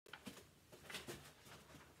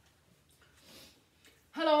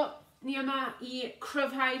Helo, ni yma I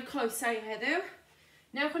cryfhau'r coesau heddiw.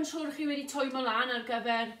 Newch yn siŵr chi wedi twymo lan ar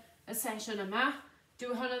gyfer y sesiwn yma.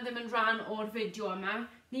 Dyw hwnna ddim yn rhan o'r fideo yma.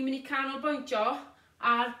 Ni'n mynd I canolbwyntio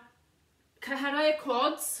ar cyhyrau y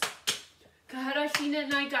quads, cyhyrau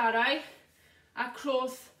llinyn a'i garau, a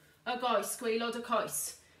croth y goes, gwaelod y coes.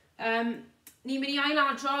 Ni'n mynd I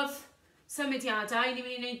ailadrodd symudiadau, ni'n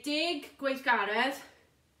mynd I wneud 10 gweithgaredd,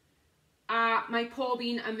 a mae pob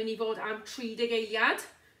un yn mynd I fod am 30 eiliad.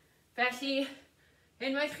 Felly,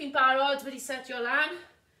 unwaith chi'n barod wedi setio lan,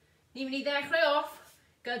 ni'n mynd I ddechrau off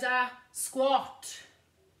gyda squat.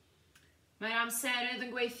 Mae'r amserydd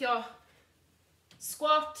yn gweithio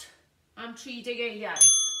squat am 30 eiliad.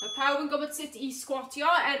 Mae pawb yn gwybod sut I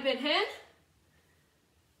squatio erbyn hyn.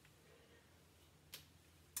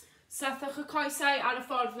 Sythwch y coesau ar y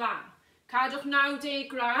ffordd lan. Cadwch 90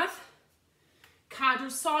 gradd. Cadw'r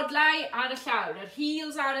sodlau ar y llawr, yr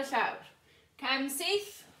heels ar y llawr. Cefn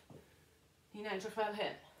syth. Ni'n edrych fel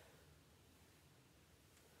hyn.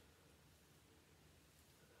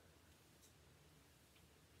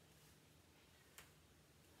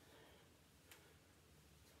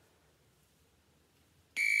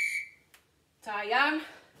 Da iawn.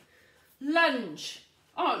 Lunge.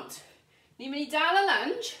 Ond, ni'n mynd I dal y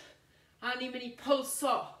lunge, a ni'n mynd I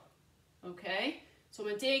pulso. Okay? So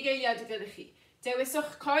mae 10 eiliad gyda chi.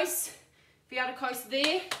 Dewiswch coes, fi ar y coes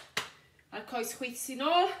dde, a'r coes chwith sy'n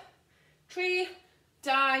ôl. 3,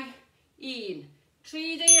 2, 1.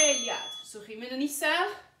 30 eiliad. So chi'n mynd yn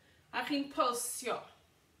isel, a chi'n pulsio.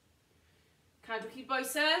 Cadwch chi'r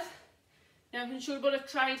boesedd. Newch yn siŵr bod y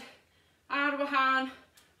traed ar wahân,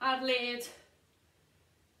 ar led.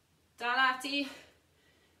 Dal ati.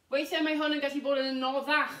 Weithiau mae hwn yn gallu bod yn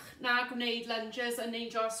anoddach na gwneud lunges yn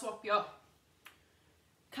neidio a swapio.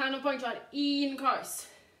 Canolbwyntio ar un coes.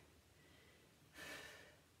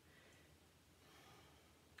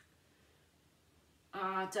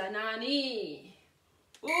 A dyna ni.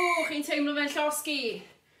 Chi'n teimlo fe'n llosgi.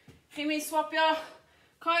 Chi'n mynd I swapio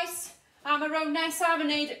coes am y rownd nesaf yn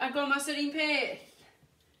neud a gomas yr un peth.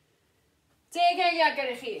 10 eiliad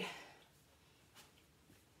gyda chi.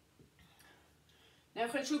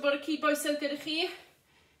 Newch yn siŵr bod y cydbwysedd gyda chi.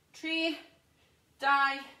 3,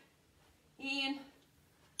 2, 1.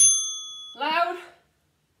 Lawr.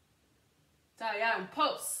 Da iawn,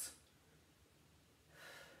 puls.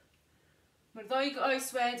 Mae'r ddwy goes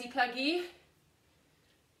wedi plygu.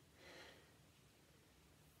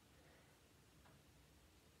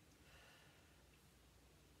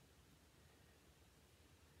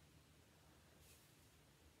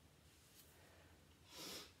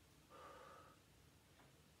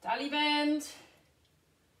 Dal I fynd.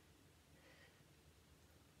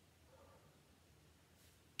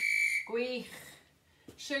 Gwych.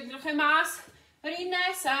 Siwgrwch chi mas. Yr un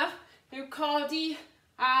nesaf yw codi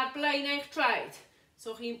ar blaen eich traed.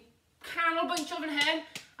 So chi'n canolbwyntio fan hyn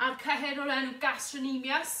ar cyhyr o'r enw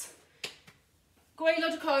gastronymius.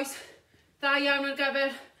 Gwaelod y coes, dda iawn ar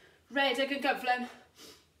gyfer redeg yn gyflym.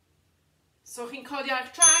 So chi'n codi ar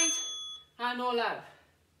eich traed a nôl lawr.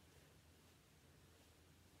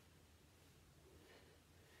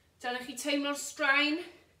 Dyna chi teimlo'r straen.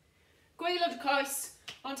 Gwaelod y coes,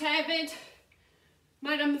 ond hefyd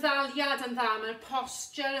mae'r ymddaliad yn dda, mae'r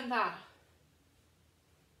posture yn dda.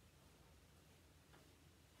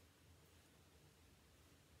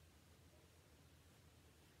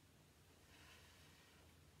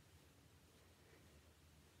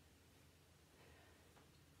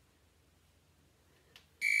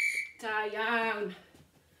 Da iawn.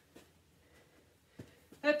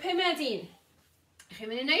 Y pumed un. Chi'n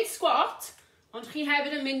mynd I wneud squat, ond chi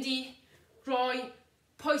hefyd yn mynd I roi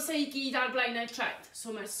pwysau I gyd ar blaen eich traed.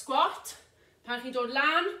 So mae'r squat, pan chi'n dod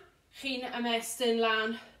lan, chi'n ymestyn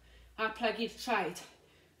lan a plygu'r traed.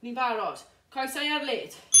 Ni'n barod. Coesau ar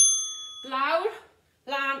led. Lawr,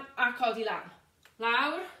 lan a codi lan.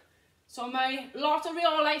 Lawr. So mae lot o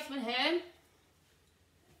reolaeth fan hyn.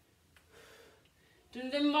 Dyn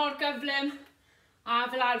nhw ddim mor gyflym a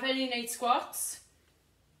fel arfer I wneud squats.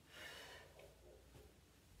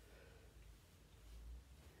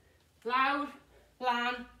 Lawr,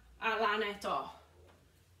 lan a lan eto.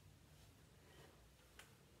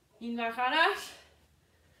 Un fach arall.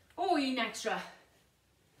 Un extra.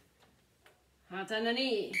 A dyna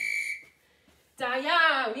ni. Da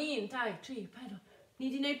iawn. 1, 2, 3, 4. Ni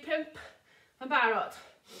wedi wneud 5 yn barod.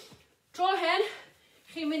 Tro hyn,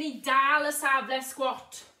 chi'n mynd I dal y safle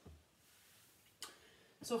squat.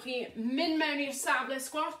 So chi'n mynd mewn i'r safle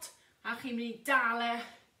squat a chi'n mynd I dal e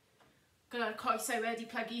gyda'r coesau wedi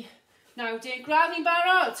plygu 90 gradd i'n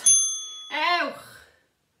barod. Ewch.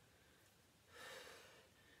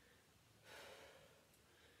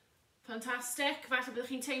 Fantastic. Falle byddwch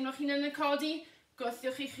chi'n teimlo chi'n yn y codi.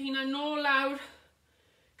 Gwthiwch chi'ch chi'n yn ôl lawr.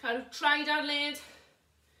 Cadw traed ar led.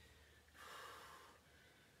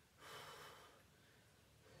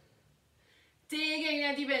 Deg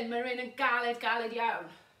eiliad i fynd, mae rhaid yn galed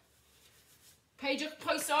iawn. Peidiwch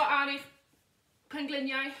pwyso ar eich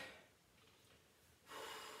pengliniau.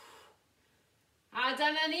 A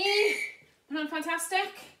dyna ni. Mae hwnna'n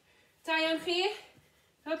ffantastig. Da iawn chi.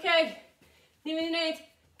 OK. Ni'n mynd i wneud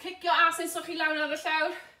cicio asyn so chi lawr ar y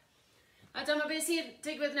llawr. A dyma beth sy'n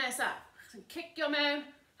digwydd nesaf. Chi'n cicio mewn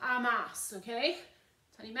a mas. OK?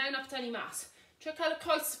 Tynnu mewn ac tynnu mas. Trio cael y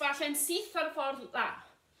coes falle'n syth ar y ffordd la.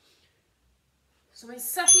 So mae'n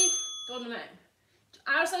sychu dod yn mewn.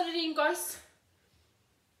 Aros ar yr un goes.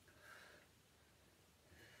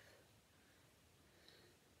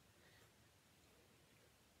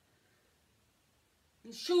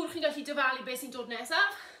 Ni'n siŵr chi'n gallu dyfalu beth sy'n dod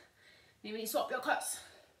nesaf. Ni'n mynd i swapio coes.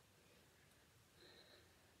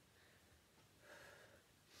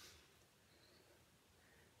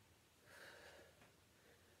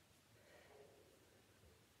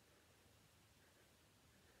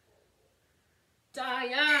 Da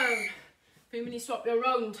iawn. Fi'n mynd i swapio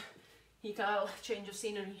round i gael change of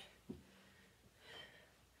scenery.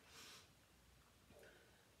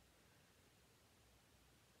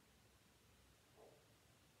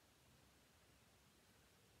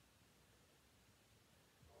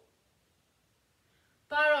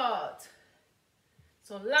 Barod.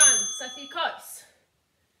 So lan, sythu coes.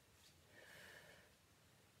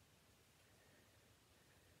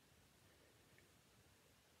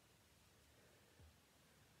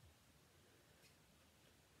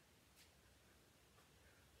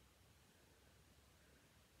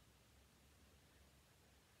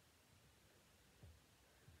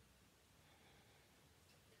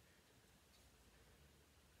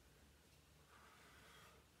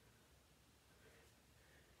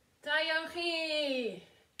 Da iawn chi.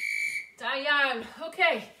 Da iawn. OK.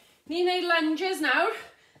 Ni'n neud lunges nawr.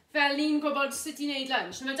 Fel ni'n gwybod sut i wneud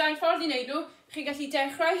lunge. Mae dau ffordd i wneud nhw. Chi'n gallu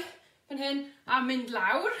dechrau fan hyn a mynd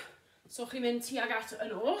lawr. So chi'n mynd tuag at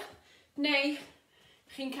yn ôl. Neu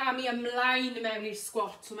chi'n camu ymlaen mewn i'r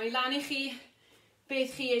squat. So mae lan i chi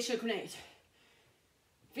beth chi eisiau gwneud.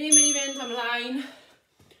 Fi'n mynd i fynd ymlaen.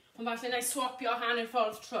 Ond falle na i swapio hanner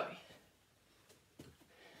ffordd trwy.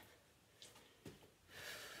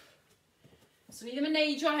 So ni ddim yn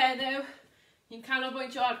neidio heddiw, ni'n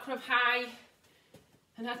canolbwyntio ar cryfhau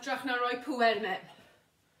yn hytrach na roi pŵer mewn.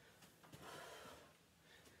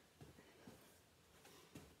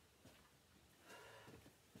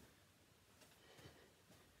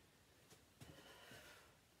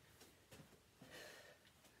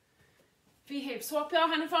 Fi heb swapio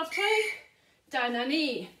hanner ffordd trwy, dyna ni.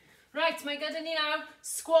 Right, mae gyda ni nawr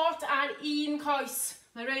squat ar un coes.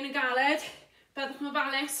 Mae rhain yn galed, byddwch yn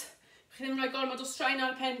ofalus. Chi ddim yn rhoi gormod o straen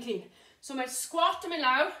ar y pen chi. So mae'r squat yn mynd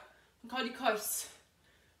lawr, yn codi coes.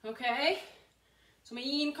 OK? So mae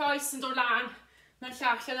un coes yn dod lan, mae'r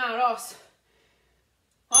llall yn aros.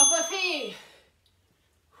 Hoffwch chi.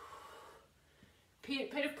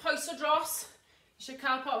 Peidiwch pwyso dros. Eisiau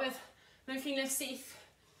cael popeth mewn llinell syth.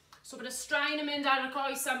 So bod y straen yn mynd ar y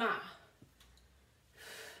coes yma.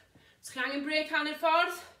 So chi angen brec hanner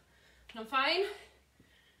ffordd. Yna'n ffain.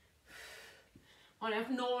 Ond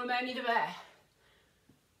ewch nôl mewn iddo fe.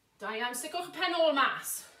 Da iawn, sicwch y pen ôl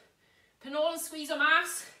mas. Pen ôl yn squeeze o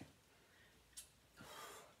mas.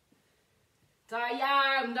 Da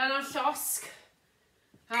iawn, dyna'r llosg.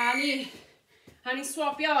 A ni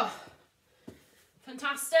swapio.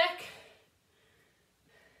 Fantastic.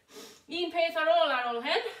 Un peth ar ôl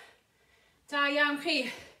hyn. Da iawn chi.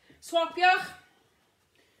 Swapiwch.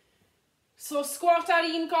 So squat ar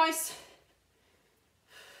un goes.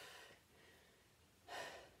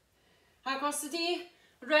 Ac os ydi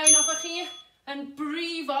rhain o'ch chi yn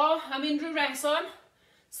brifo am unrhyw reswm,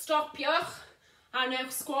 stopiwch a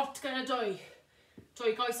newch squat gan y dwy.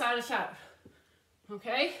 Dwy goes ar y llawr. OK?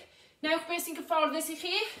 Newch beth sy'n cyfforddus i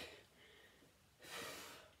chi.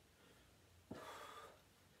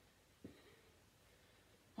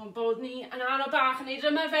 Ond bod ni yn aral bach yn neud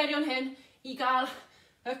ymarferion hyn i gael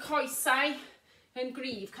y coesau yn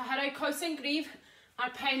gryf. Cyhyrau coesau yn gryf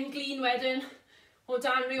a'r pen glin wedyn o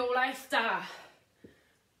dan reolaeth da.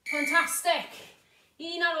 Fantastic.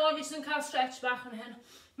 Un ar ôl, fi jyst yn cael stretch bach yn hyn.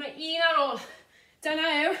 Mae un ar ôl.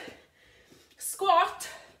 Dyna yw squat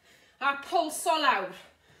a pulso lawr.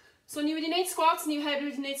 So ni wedi wneud squat, ni hefyd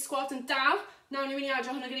wedi wneud squat yn dal. Nawr ni wedi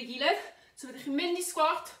adro hwnna gyda'i gilydd. So fyddwch chi'n mynd i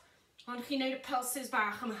squat, ond chi'n wneud y pulses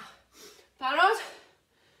bach yma. Barod?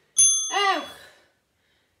 Ewch.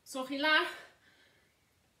 So chi'n la.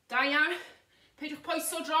 Da iawn. Peidiwch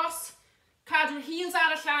pwyso dros. Cadw'r heels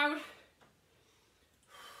ar y llawr.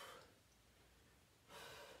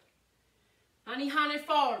 A ni hanner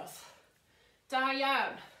ffordd. Da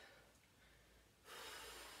iawn.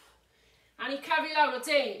 A ni cyfri lawr o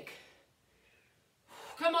 10.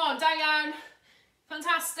 Come on, da iawn.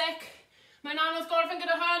 Fantastic. Mae'n anodd gorffen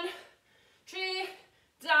gyda hwn. 3,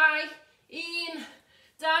 2, 1.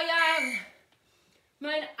 Da iawn.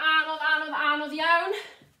 Mae'n anodd iawn.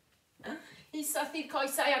 I sythu'r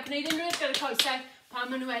coesau a gwneud unrhyw gyda'r coesau pan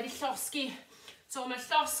maen nhw wedi llosgu. So mae'r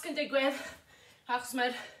llosg yn digwydd achos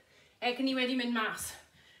mae'r egni wedi mynd mas.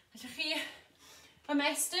 Allwch chi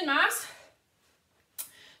ymestyn mas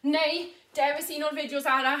neu dewis un o'r fideos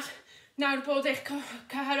arall nawr bod eich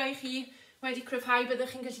cyhyrau chi wedi cryfhau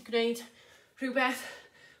byddwch chi'n gallu gwneud rhywbeth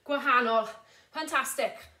gwahanol.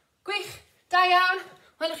 Fantastic. Gwych, da iawn.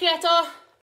 Welwch chi eto.